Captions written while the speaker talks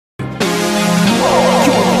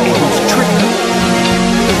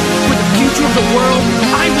the world,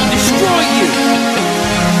 I will destroy you!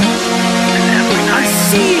 I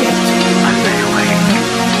see it! I'm failing.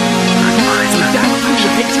 I'm fine. With that through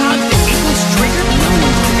the hedgehog, the English trigger, no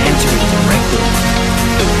one can enter it directly.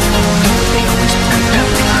 They always point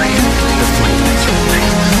out the flight lights remain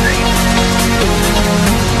the same.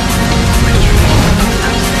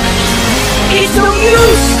 It's no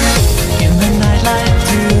use! In the nightlight,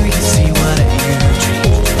 do you see what you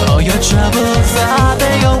dream? All your troubles, are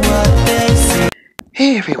they or what they see?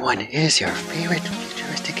 Hey everyone, it is your favorite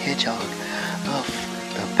futuristic hedgehog of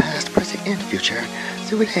the past, present, and future,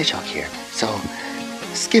 Silvy the Hedgehog here. So,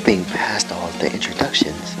 skipping past all the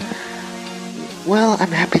introductions, well,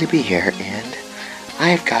 I'm happy to be here, and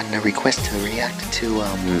I've gotten a request to react to,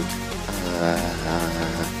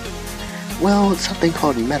 well, something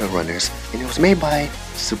called Metal Runners, and it was made by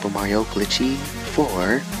Super Mario Glitchy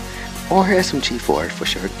 4, or SMG4 for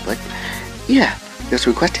short, but yeah, it was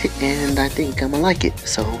requested, and I think I'm gonna like it,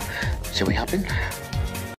 so shall we hop in?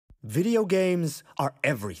 Video games are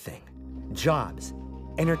everything. Jobs,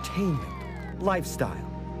 entertainment, lifestyle.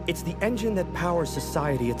 It's the engine that powers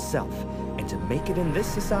society itself, and to make it in this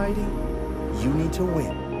society, you need to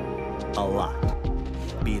win a lot.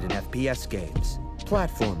 Be it in FPS games,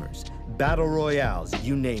 platformers, battle royales,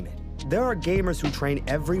 you name it. There are gamers who train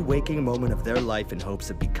every waking moment of their life in hopes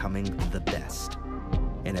of becoming the best.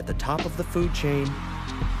 And at the top of the food chain,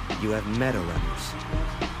 you have meta runners.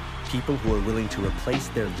 People who are willing to replace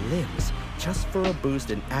their limbs just for a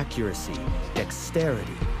boost in accuracy,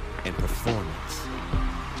 dexterity, and performance.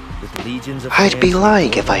 With legions of I'd be fans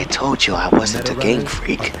lying who if I told you I wasn't a Meta game runners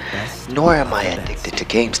freak, are the best nor am I of the addicted best. to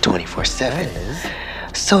games That 24/7. is,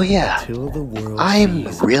 So yeah, until the world I'm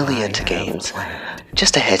sees really I into have games. planned.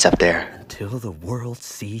 Just a heads up there. Until the world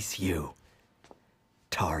sees you,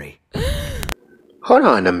 Tari. Hold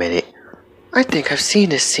on a minute. I think I've seen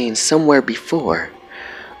this scene somewhere before.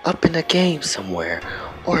 Up in a game somewhere,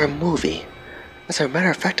 or a movie. As a matter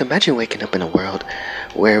of fact, imagine waking up in a world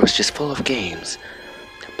where it was just full of games.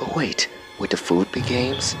 But wait, would the food be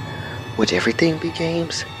games? Would everything be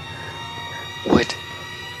games? Would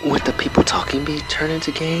the people talking be turned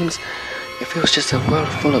into games? If it was just a world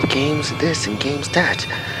full of games this and games that,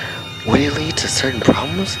 would it lead to certain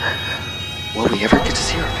problems? Will we ever get to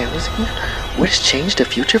see our families again? Would it change the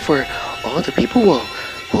future for all the people?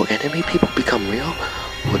 Will enemy people become real?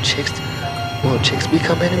 Will chicks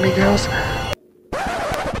become enemy girls?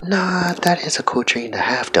 Nah, that is a cool dream to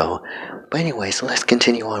have though. But anyways, let's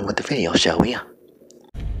continue on with the video, shall we?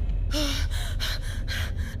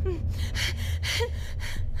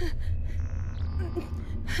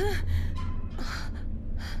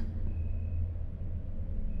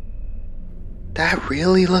 That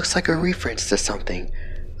really looks like a reference to something.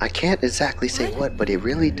 I can't exactly say what, but it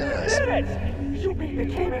really does.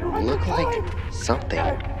 Look like something.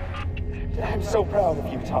 I'm so proud of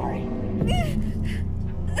you, Tari.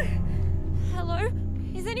 Hello?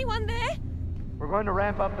 Is anyone there? We're going to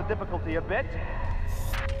ramp up the difficulty a bit.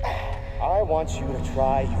 I want you to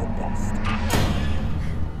try your best.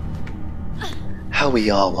 How we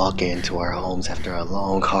all walk into our homes after a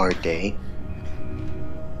long, hard day.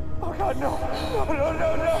 Oh God, no! No, no,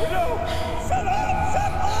 no, no, no! Shut up!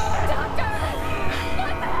 Shut up! Doctor!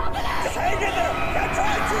 What's happening? Just hang in there! I'm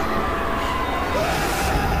trying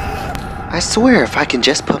to... I swear if I can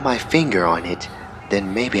just put my finger on it,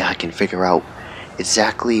 then maybe I can figure out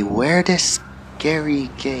exactly where this scary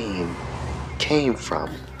game came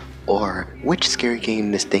from, or which scary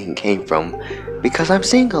game this thing came from, because I'm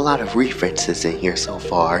seeing a lot of references in here so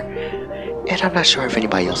far, and I'm not sure if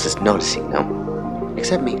anybody else is noticing them,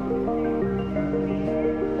 except me.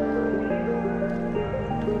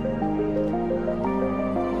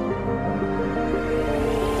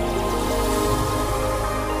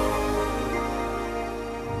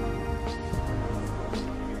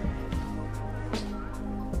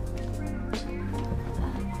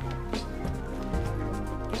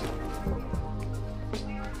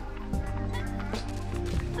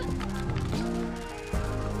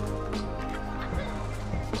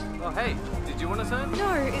 Oh, hey, did you want to sign?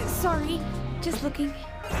 No, sorry. Just looking. My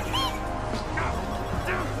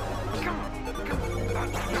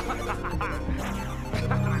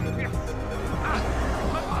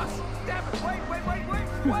boss! Damn it!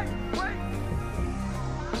 Wait!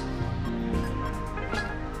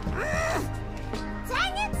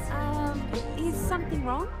 Dang it! Is something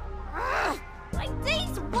wrong? Like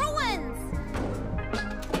these ruins!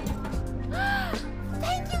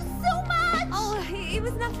 Thank you so much! Oh, it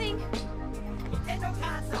was nothing.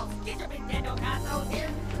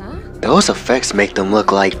 Those effects make them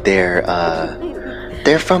look like they're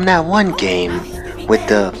from that one game with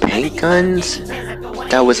the paint guns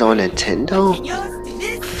that was on Nintendo?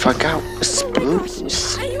 Forgot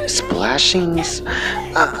splashings?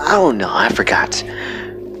 I don't know, I forgot.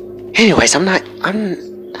 Anyways, I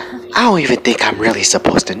don't even think I'm really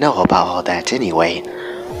supposed to know about all that anyway.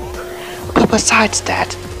 But besides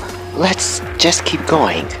that, let's just keep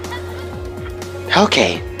going.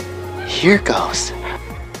 Okay, here goes.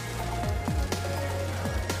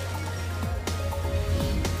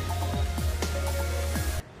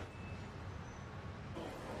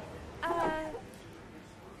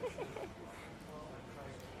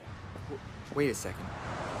 Wait a second.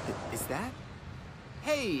 Is that?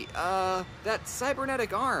 Hey, that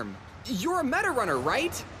cybernetic arm. You're a meta runner,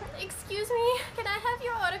 right? Excuse me, can I have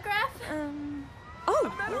your autograph?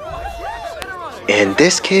 Oh! And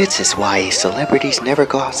this, kids, is why celebrities never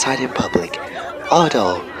go outside in public.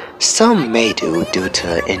 Although, some may do due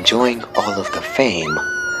to enjoying all of the fame,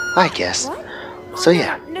 I guess. What? So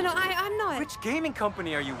yeah. No, I'm not. Which gaming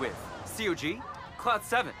company are you with? COG? Cloud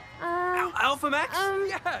 7? Alpha Max?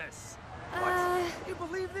 Yes! What? Can you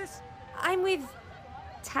believe this? I'm with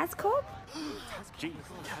Tazcorp?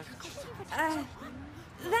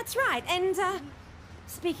 That's right, and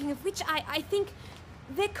speaking of which, I think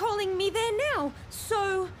they're calling me there now,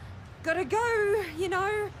 so gotta go, you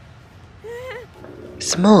know.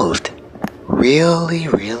 Smooth. Really,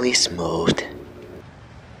 really smooth.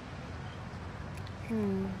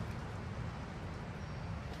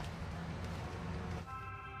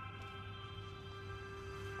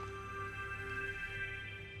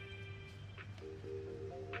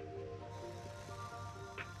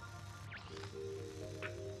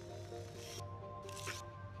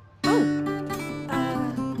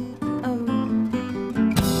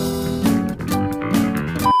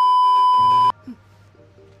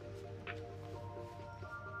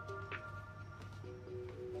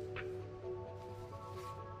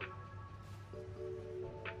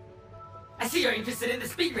 I see you're interested in the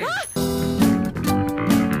speed race.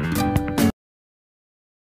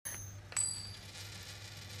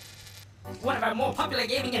 One of our more popular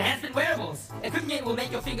gaming enhancement wearables. Equipment will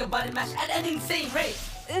make your finger button mash at an insane rate.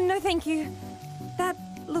 No, thank you. That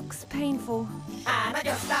looks painful. Ah, not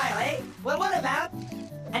your style, eh? Well, what about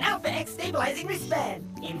an Alpha X stabilizing wristband?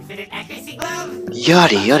 Infinite accuracy glove?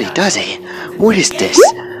 Yaddy does it. What is this?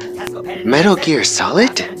 Metal Gear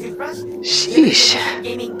Solid? Sheesh.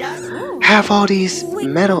 Have all these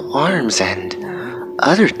metal arms and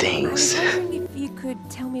other things. I'm wondering if you could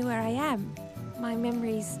tell me where I am. My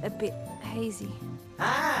memory's a bit hazy.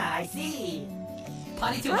 Ah, I see.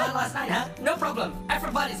 Party too hard last night, huh? No problem.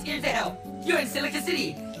 Afrobot is here to help. You're in Silica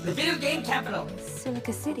City, the video game capital.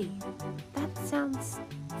 Silica City? That sounds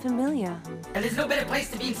familiar. And there's no better place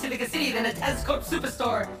to be in Silica City than a Tazcorp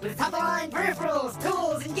superstore with top-of-the-line peripherals,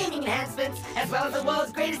 tools, and gaming enhancements, as well as the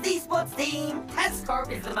world's greatest esports team. Tazcorp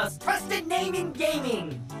is the most trusted name in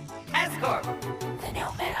gaming. Tazcorp, the new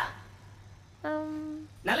meta.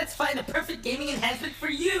 Now let's find the perfect gaming enhancement for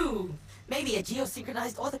you. Maybe a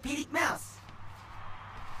geosynchronized orthopedic mouse.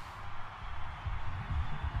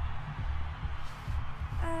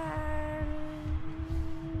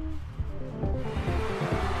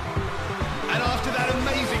 And after that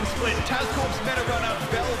amazing split, Tazcorp's meta runner,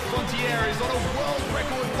 Belle Frontier, is on a world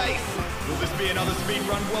record pace. Will this be another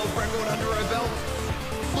speedrun world record under her belt?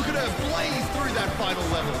 Look at her blaze through that final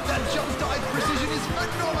level. That jump dive precision is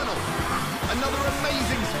phenomenal. Another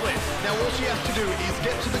amazing split. Now all she has to do is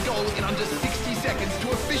get to the goal in under 60 seconds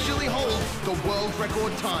to officially hold the world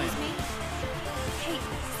record time. Hey,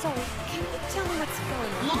 sorry, can you tell me what's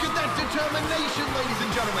going on? Look at that determination, ladies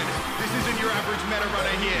and gentlemen. This isn't your average meta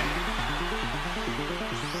runner here.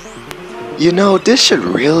 You know, this should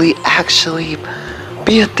really actually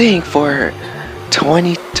be a thing for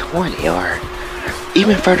 2020 or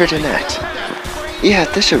even further than that. Yeah,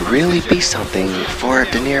 this should really be something for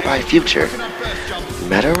the nearby future.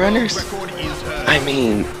 Meta runners? I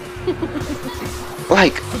mean,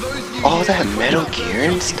 like, all that Metal Gear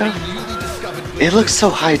and stuff? It looks so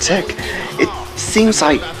high-tech. It seems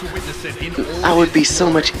like I would be so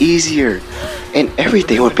much easier, and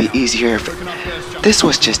everything would be easier if this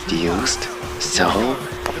was just used. So,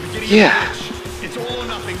 yeah. It's all or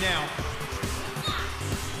nothing now.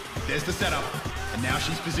 There's the setup, and now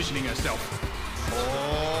she's positioning herself.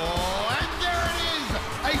 Oh, and there it is!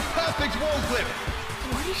 A perfect wall flip!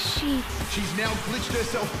 What is she? She's now glitched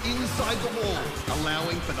herself inside the wall,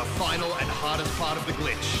 allowing for the final and hardest part of the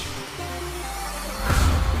glitch.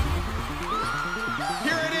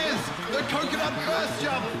 Here it is! The coconut burst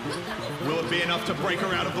jump! Will it be enough to break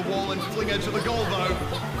her out of the wall and fling her to the goal, though?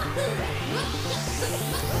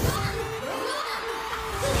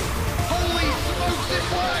 Holy smokes!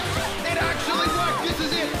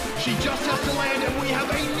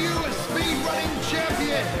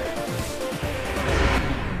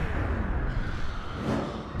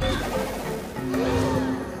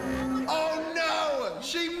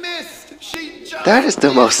 That is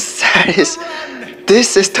the most saddest.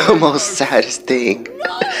 This is the most saddest thing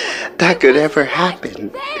that could ever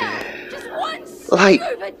happen. Like,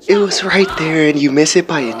 it was right there and you miss it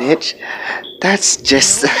by an inch. That's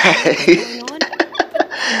just sad.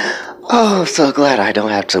 Oh, I'm so glad I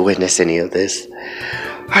don't have to witness any of this.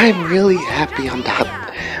 I'm really happy I'm not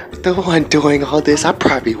the one doing all this. I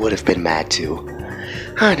probably would have been mad too.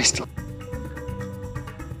 Honestly.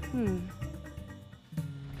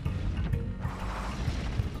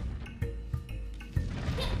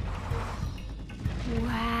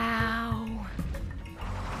 Wow.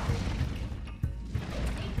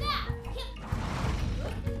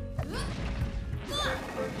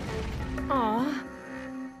 Aw.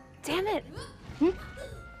 Damn it.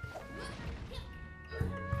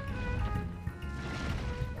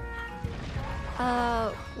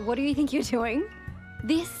 What do you think you're doing?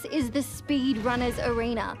 This is the speedrunners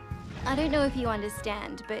arena. I don't know if you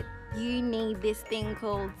understand, but you need this thing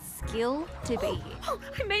called skill to be here. Oh,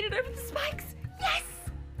 I made it over the spikes. Yes.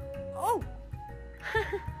 Oh.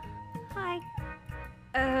 Hi.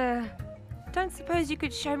 Don't suppose you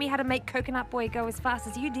could show me how to make Coconut Boy go as fast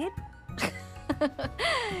as you did?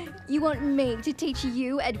 You want me to teach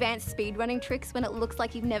you advanced speedrunning tricks when it looks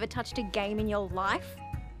like you've never touched a game in your life?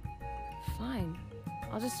 Fine.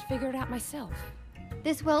 I'll just figure it out myself.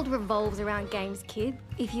 This world revolves around games, kid.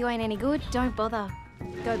 If you ain't any good, don't bother.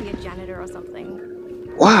 Go be a janitor or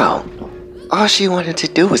something. Wow. All she wanted to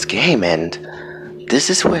do was game, and this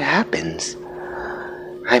is what happens.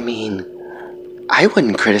 I mean, I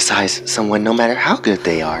wouldn't criticize someone no matter how good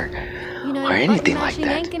they are, You know, or anything like button mashing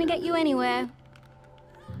that. ain't gonna get you anywhere.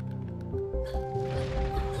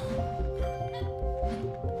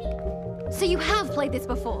 So you have played this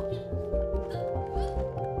before?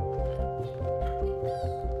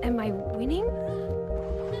 Am I winning?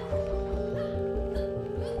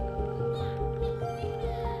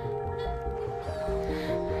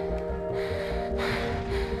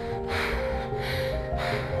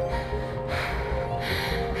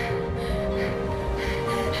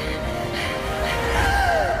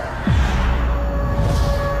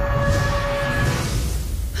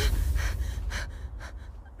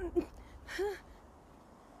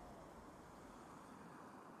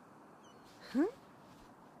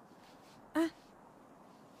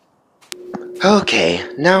 Okay,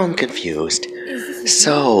 now I'm confused.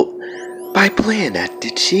 So, by playing that,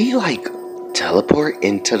 did she, like, teleport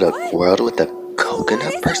into the world with the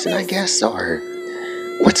coconut person, I guess? Or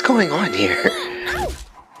what's going on here?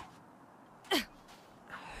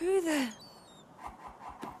 Who the...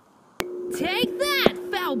 Take that,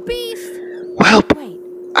 foul beast! Well,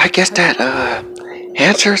 I guess that,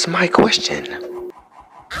 answers my question.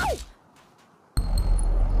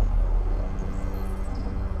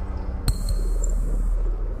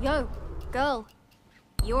 Yo, girl,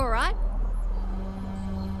 you alright?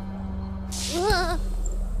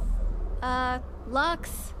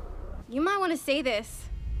 Lux, you might want to see this.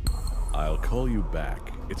 I'll call you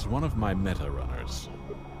back. It's one of my meta runners.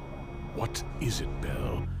 What is it,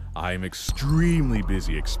 Belle? I'm extremely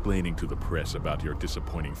busy explaining to the press about your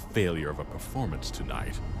disappointing failure of a performance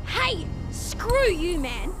tonight. Hey, screw you,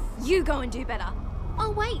 man. You go and do better. Oh,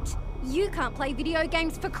 wait, you can't play video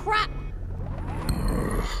games for crap.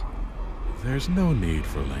 There's no need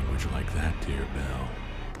for language like that, dear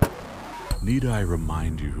Belle. Need I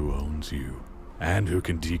remind you who owns you, and who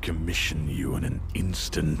can decommission you in an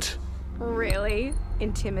instant? Really?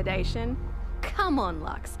 Intimidation? Come on,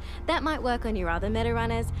 Lux. That might work on your other meta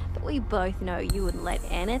runners, but we both know you wouldn't let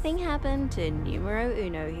anything happen to numero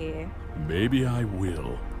uno here. Maybe I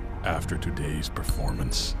will, after today's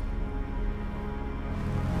performance.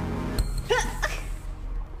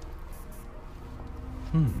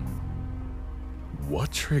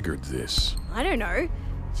 What triggered this? I don't know.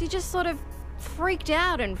 She just sort of freaked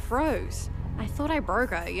out and froze. I thought I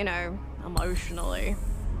broke her, you know, emotionally.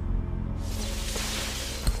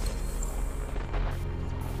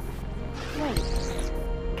 Wait,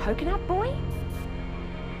 Coconut Boy?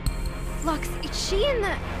 Lux, is she in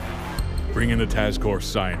the... Bring in the Tazcore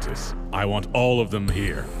scientists. I want all of them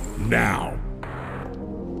here. Now!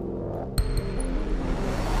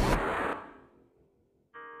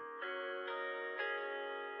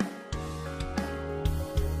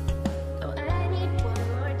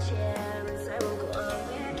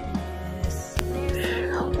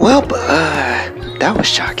 Well, that was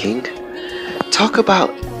shocking. Talk about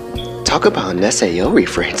an SAO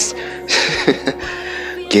friends.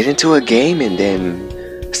 Get into a game and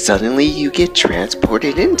then suddenly you get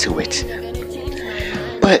transported into it.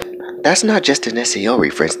 But that's not just an SEO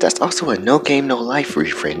reference, that's also a no game no life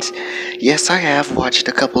reference. Yes, I have watched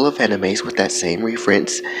a couple of animes with that same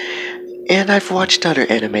reference, and I've watched other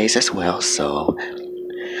animes as well, so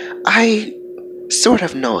I sort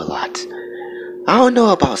of know a lot. I don't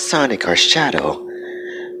know about Sonic or Shadow,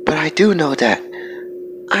 but I do know that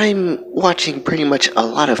I'm watching pretty much a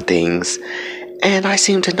lot of things, and I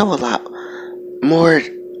seem to know a lot more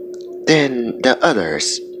than the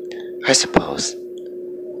others, I suppose.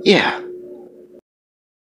 Yeah.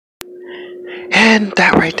 And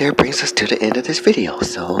that right there brings us to the end of this video,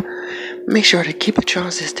 so make sure to keep it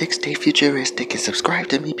TRONZISTIC, stay futuristic, and subscribe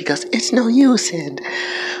to me because it's no use, and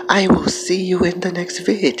I will see you in the next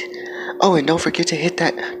vid. Oh, and don't forget to hit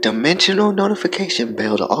that dimensional notification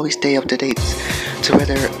bell to always stay up to date to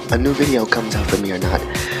whether a new video comes out for me or not.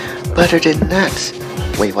 But other than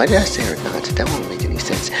that, wait, why did I say or not? That won't make any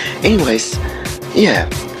sense. Anyways, yeah,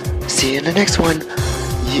 see you in the next one.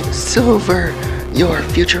 Silver, your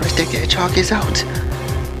futuristic hedgehog is out.